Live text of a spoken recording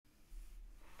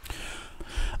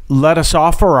Let us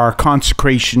offer our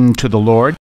consecration to the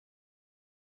Lord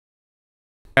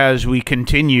as we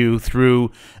continue through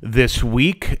this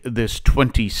week, this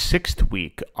 26th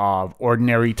week of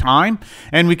Ordinary Time,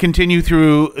 and we continue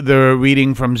through the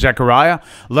reading from Zechariah.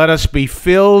 Let us be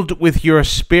filled with your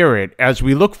Spirit as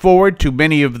we look forward to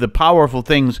many of the powerful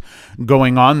things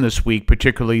going on this week,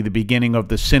 particularly the beginning of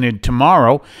the Synod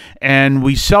tomorrow, and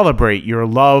we celebrate your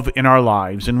love in our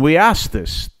lives, and we ask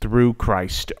this through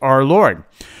Christ our Lord.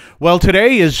 Well,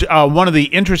 today is one of the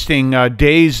interesting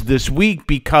days this week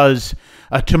because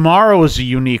tomorrow is a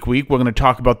unique week. We're going to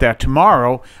talk about that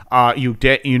tomorrow,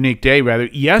 unique day rather.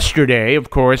 Yesterday, of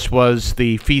course, was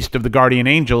the Feast of the Guardian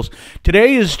Angels.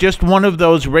 Today is just one of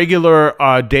those regular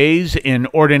days in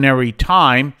Ordinary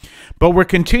Time, but we're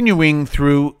continuing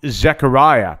through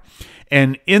Zechariah.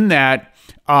 And in that,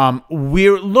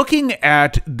 we're looking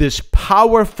at this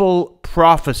powerful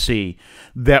prophecy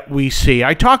that we see.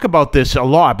 I talk about this a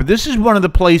lot, but this is one of the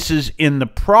places in the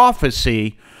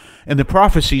prophecies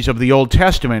of the Old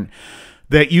Testament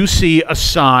that you see a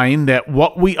sign that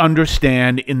what we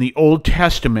understand in the Old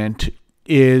Testament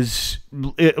is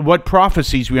what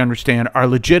prophecies we understand are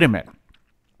legitimate.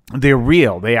 They're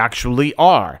real. They actually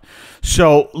are.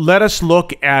 So let us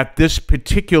look at this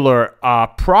particular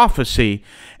prophecy,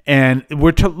 and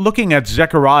we're looking at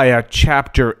Zechariah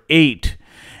chapter 8.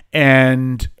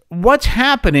 And what's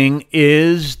happening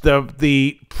is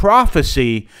the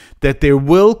prophecy that there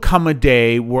will come a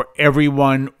day where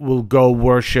everyone will go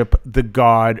worship the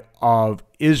God of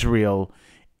Israel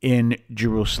in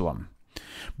Jerusalem.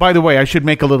 By the way, I should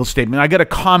make a little statement. I got a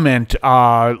comment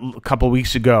a couple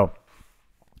weeks ago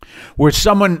where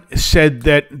someone said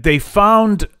that they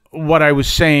found what I was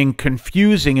saying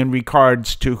confusing in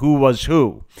regards to who was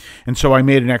who. And so I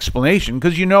made an explanation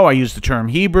because, I use the term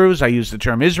Hebrews, I use the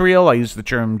term Israel, I use the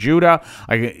term Judah,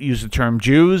 I use the term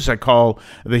Jews. I call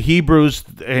the Hebrews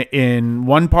in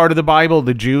one part of the Bible,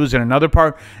 the Jews in another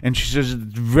part. And she says it's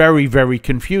very, very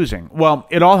confusing. Well,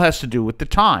 it all has to do with the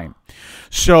time.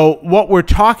 So what we're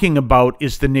talking about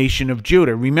is the nation of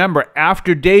Judah. Remember,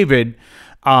 after David,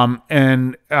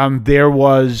 there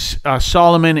was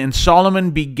Solomon, and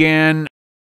Solomon began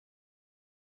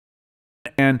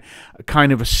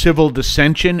kind of a civil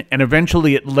dissension, and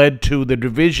eventually it led to the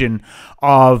division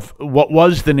of what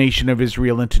was the nation of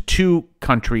Israel into two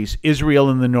countries, Israel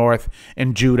in the north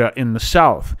and Judah in the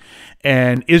south.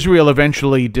 And Israel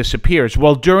eventually disappears.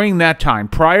 Well, during that time,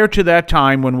 prior to that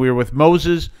time when we were with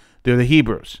Moses, they're the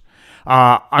Hebrews.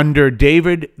 Under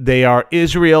David, they are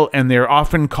Israel, and they're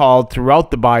often called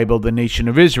throughout the Bible the nation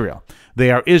of Israel.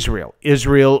 They are Israel.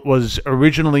 Israel was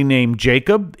originally named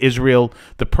Jacob. Israel,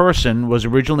 the person, was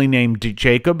originally named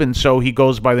Jacob, and so he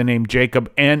goes by the name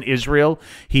Jacob and Israel.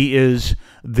 He is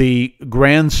the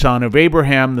grandson of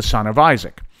Abraham, the son of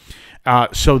Isaac.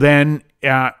 So then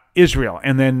Israel,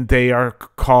 and then they are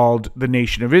called the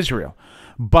nation of Israel.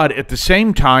 But at the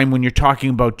same time, when you're talking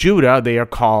about Judah, they are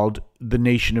called the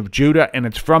nation of Judah, and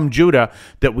it's from Judah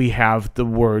that we have the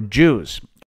word Jews.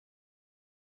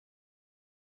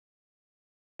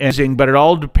 But it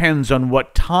all depends on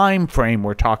what time frame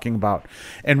we're talking about.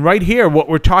 And right here, what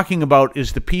we're talking about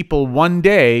is the people one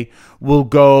day will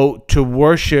go to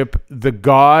worship the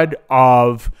God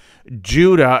of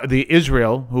Judah, the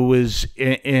Israel, who is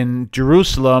in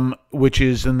Jerusalem, which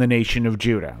is in the nation of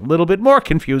Judah. A little bit more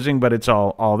confusing, but it's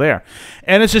all there.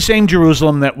 And it's the same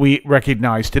Jerusalem that we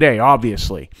recognize today,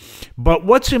 obviously. But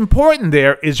what's important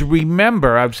there is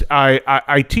remember,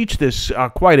 I teach this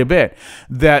quite a bit,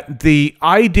 that the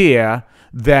idea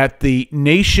that the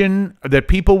nation, that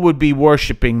people would be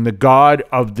worshiping the God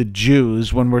of the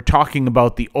Jews, when we're talking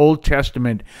about the Old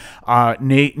Testament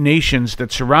nations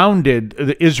that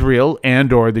surrounded Israel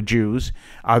and or the Jews,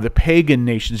 the pagan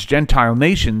nations, Gentile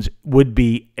nations, would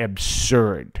be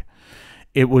absurd.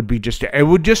 It would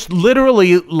just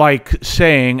literally like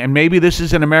saying, and maybe this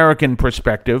is an American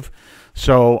perspective,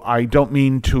 so I don't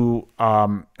mean to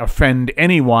offend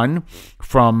anyone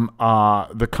from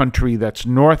the country that's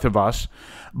north of us,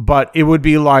 but it would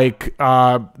be like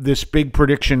this big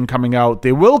prediction coming out.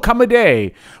 There will come a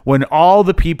day when all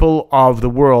the people of the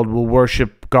world will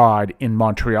worship God in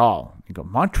Montreal. You go,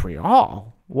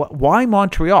 Montreal? Why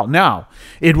Montreal? Now,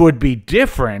 it would be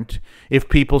different if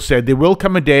people said there will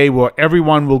come a day where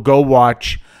everyone will go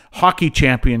watch hockey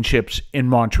championships in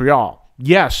Montreal.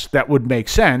 Yes, that would make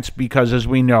sense because, as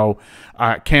we know,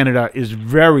 Canada is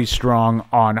very strong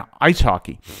on ice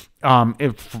hockey.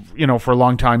 For a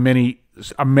long time, many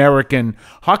American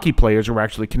hockey players were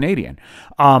actually Canadian.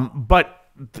 But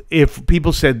if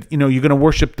people said, you're going to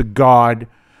worship the God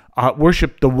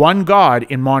worship the one God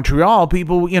in Montreal,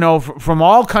 people, from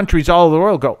all countries all over the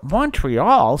world go,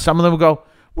 Montreal? Some of them go,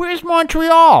 where's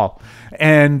Montreal?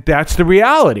 And that's the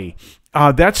reality.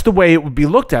 That's the way it would be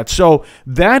looked at. So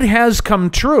that has come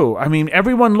true. I mean,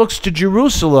 everyone looks to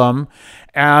Jerusalem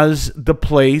as the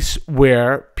place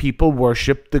where people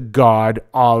worship the God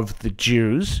of the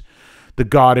Jews, the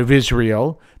God of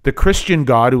Israel, the Christian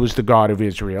God who is the God of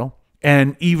Israel,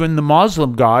 and even the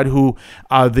Muslim God who,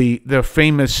 the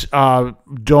famous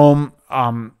Dome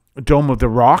of the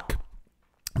Rock,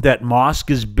 that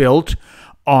mosque is built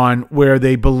on where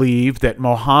they believe that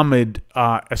Muhammad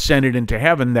ascended into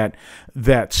heaven.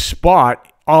 That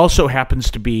spot also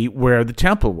happens to be where the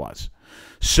temple was.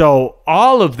 So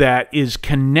all of that is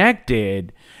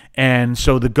connected. And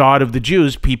so the God of the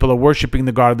Jews, people are worshiping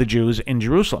the God of the Jews in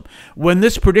Jerusalem. When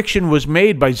this prediction was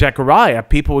made by Zechariah,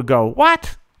 people would go,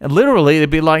 what? And literally, they'd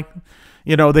be like,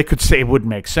 they could say it wouldn't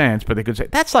make sense, but they could say,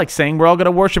 that's like saying we're all going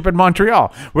to worship in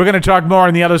Montreal. We're going to talk more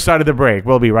on the other side of the break.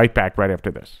 We'll be right back right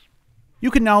after this. You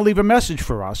can now leave a message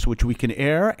for us, which we can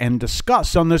air and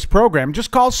discuss on this program. Just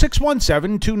call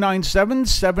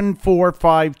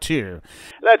 617-297-7452.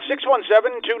 That's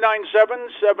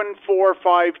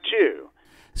 617-297-7452.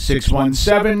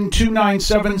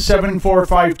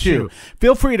 617-297-7452.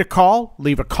 Feel free to call,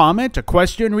 leave a comment, a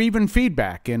question, or even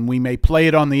feedback, and we may play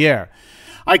it on the air.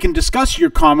 I can discuss your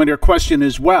comment or question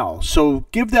as well, so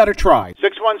give that a try.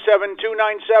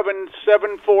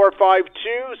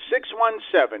 617-297-7452,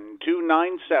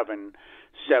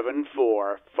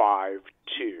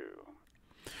 617-297-7452.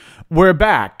 We're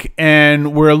back,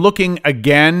 and we're looking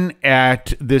again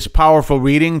at this powerful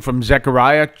reading from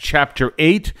Zechariah chapter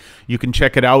 8. You can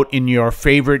check it out in your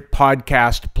favorite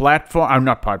podcast platform,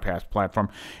 not podcast platform,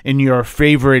 in your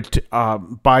favorite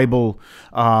Bible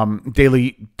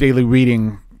daily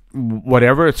reading,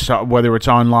 whatever, whether it's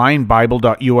online,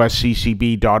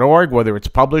 bible.usccb.org, whether it's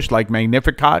published like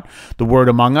Magnificat, The Word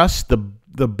Among Us, the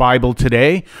Bible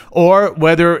Today, or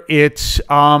whether it's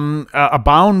a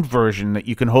bound version that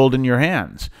you can hold in your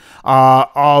hands.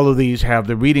 All of these have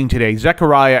the reading today,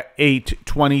 Zechariah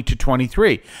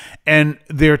 8:20-23. And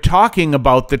they're talking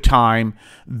about the time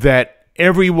that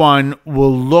everyone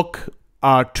will look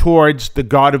towards the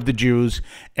God of the Jews,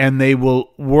 and they will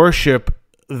worship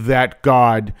that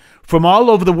God from all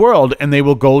over the world, and they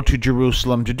will go to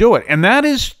Jerusalem to do it. And that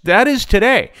is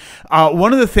today.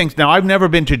 One of the things, now I've never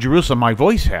been to Jerusalem, my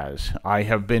voice has. I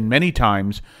have been many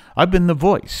times. I've been the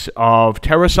voice of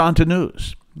Terra Santa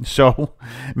News. So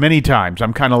many times.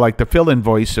 I'm kind of like the fill-in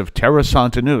voice of Terra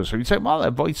Santa News. So you'd say, well,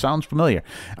 that voice sounds familiar.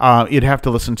 You'd have to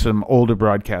listen to some older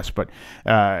broadcasts, but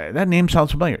that name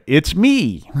sounds familiar. It's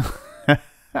me.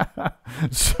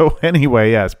 So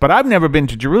anyway, yes. But I've never been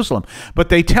to Jerusalem. But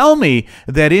they tell me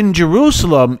that in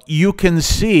Jerusalem, you can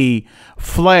see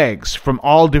flags from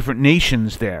all different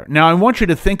nations there. Now, I want you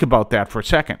to think about that for a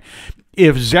second.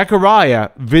 If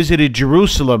Zechariah visited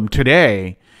Jerusalem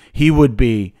today, he would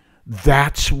be,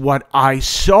 that's what I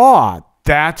saw.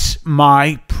 That's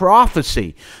my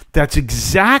prophecy. That's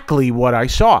exactly what I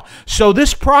saw. So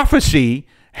this prophecy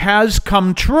has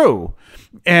come true.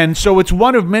 And so it's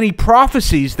one of many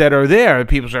prophecies that are there.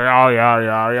 People say, oh,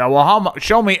 yeah. Well,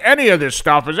 show me any of this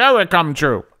stuff has ever come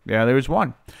true. Yeah, there's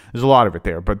one. There's a lot of it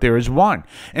there, but there is one.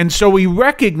 And so we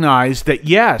recognize that,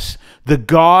 yes, the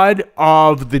God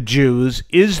of the Jews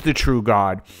is the true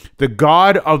God. The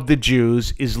God of the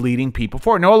Jews is leading people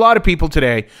forward. Now, a lot of people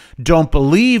today don't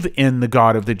believe in the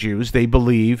God of the Jews. They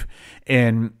believe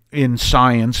in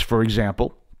science, for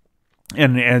example.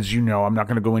 And as you know, I'm not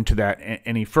going to go into that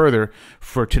any further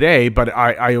for today, but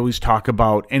I always talk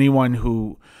about anyone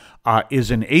who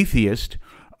is an atheist,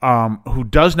 who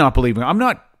does not believe in. I'm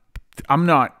not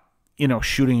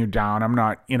shooting you down. I'm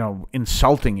not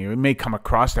insulting you. It may come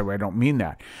across that way. I don't mean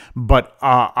that, but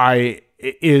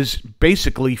is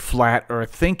basically flat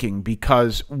earth thinking,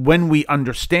 because when we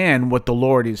understand what the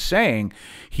Lord is saying,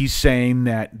 He's saying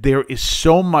that there is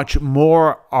so much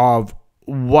more of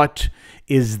what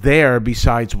is there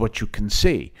besides what you can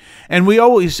see. And we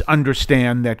always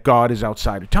understand that God is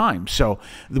outside of time. So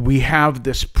we have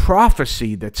this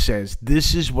prophecy that says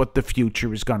this is what the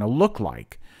future is going to look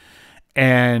like.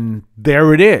 And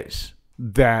there it is,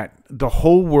 that the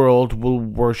whole world will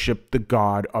worship the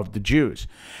God of the Jews.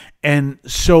 And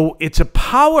so it's a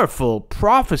powerful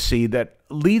prophecy that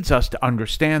leads us to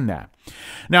understand that.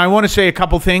 Now, I want to say a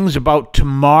couple things about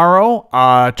tomorrow.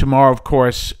 Tomorrow, of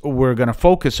course, we're going to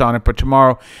focus on it, but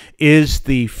tomorrow is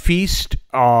the feast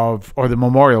of, or the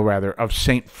memorial rather, of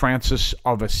St. Francis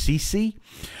of Assisi.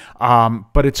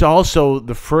 But it's also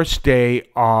the first day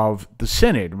of the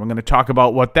Synod. We're going to talk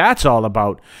about what that's all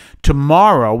about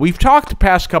tomorrow. We've talked the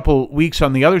past couple weeks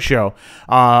on the other show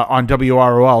on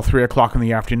WROL, 3 o'clock in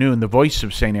the afternoon, the voice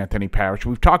of St. Anthony Parish.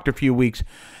 We've talked a few weeks,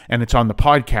 and it's on the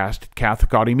podcast at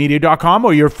CatholicAudiomedia.com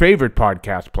or your favorite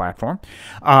podcast platform.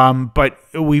 But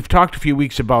we've talked a few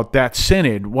weeks about that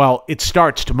Synod. Well, it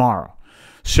starts tomorrow.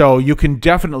 So you can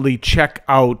definitely check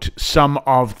out some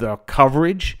of the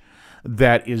coverage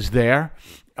that is there,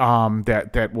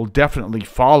 that will definitely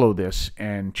follow this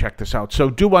and check this out. So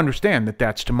do understand that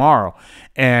that's tomorrow.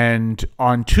 And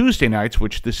on Tuesday nights,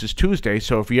 which this is Tuesday,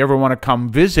 so if you ever want to come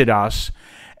visit us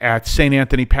at St.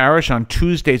 Anthony Parish on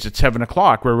Tuesdays at 7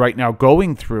 o'clock, we're right now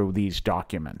going through these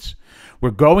documents.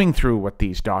 We're going through what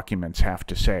these documents have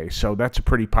to say. So that's a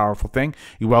pretty powerful thing.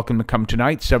 You're welcome to come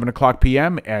tonight, 7 o'clock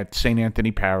p.m. at St. Anthony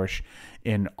Parish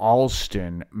in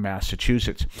Allston,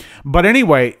 Massachusetts. But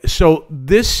anyway, so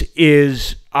this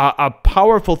is a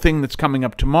powerful thing that's coming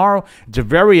up tomorrow. It's a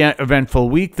very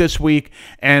eventful week this week,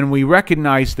 and we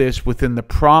recognize this within the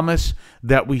promise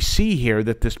that we see here,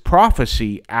 that this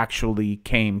prophecy actually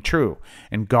came true,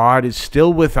 and God is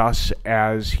still with us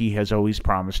as he has always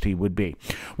promised he would be.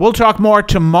 We'll talk more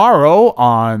tomorrow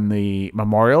on the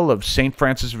memorial of St.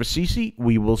 Francis of Assisi.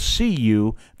 We will see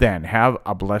you then. Have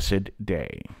a blessed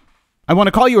day. I want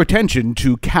to call your attention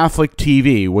to Catholic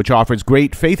TV, which offers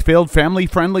great faith-filled,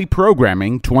 family-friendly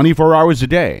programming 24 hours a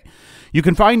day. You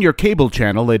can find your cable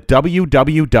channel at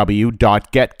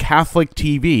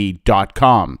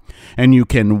www.getcatholictv.com, and you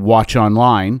can watch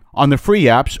online on the free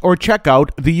apps or check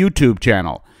out the YouTube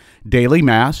channel. Daily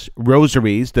Mass,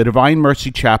 Rosaries, the Divine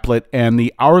Mercy Chaplet, and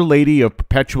the Our Lady of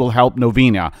Perpetual Help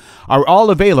Novena are all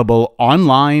available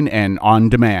online and on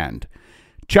demand.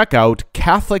 Check out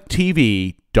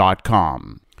CatholicTV.com.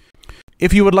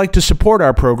 If you would like to support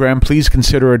our program, please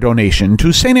consider a donation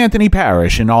to St. Anthony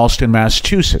Parish in Allston,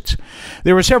 Massachusetts.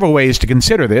 There are several ways to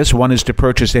consider this. One is to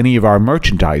purchase any of our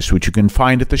merchandise, which you can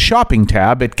find at the shopping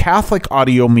tab at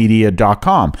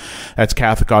CatholicAudiomedia.com. That's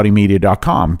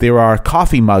CatholicAudiomedia.com. There are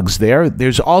coffee mugs there.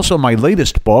 There's also my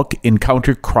latest book,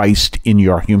 Encounter Christ in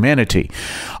Your Humanity,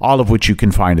 all of which you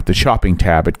can find at the shopping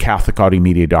tab at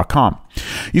CatholicAudiomedia.com.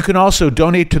 You can also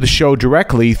donate to the show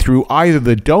directly through either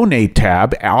the Donate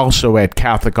tab, also at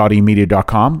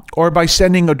CatholicAudiomedia.com, or by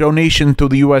sending a donation through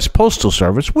the U.S. Postal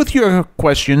Service with your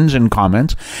questions and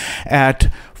comments at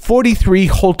 43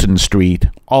 Holton Street,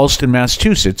 Allston,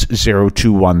 Massachusetts,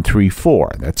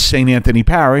 02134. That's St. Anthony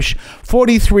Parish,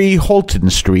 43 Holton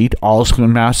Street,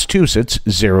 Allston, Massachusetts,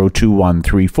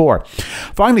 02134.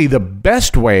 Finally, the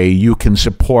best way you can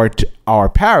support our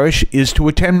parish is to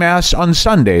attend Mass on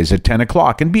Sundays at 10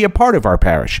 o'clock and be a part of our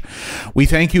parish. We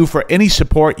thank you for any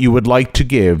support you would like to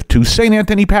give to St.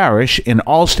 Anthony Parish in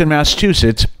Allston,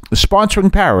 Massachusetts, the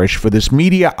sponsoring parish for this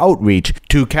media outreach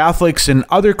to Catholics and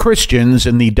other Christians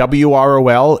in the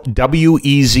WROL,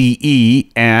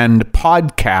 WEZE, and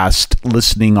podcast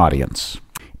listening audience.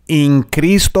 In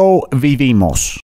Cristo vivimos.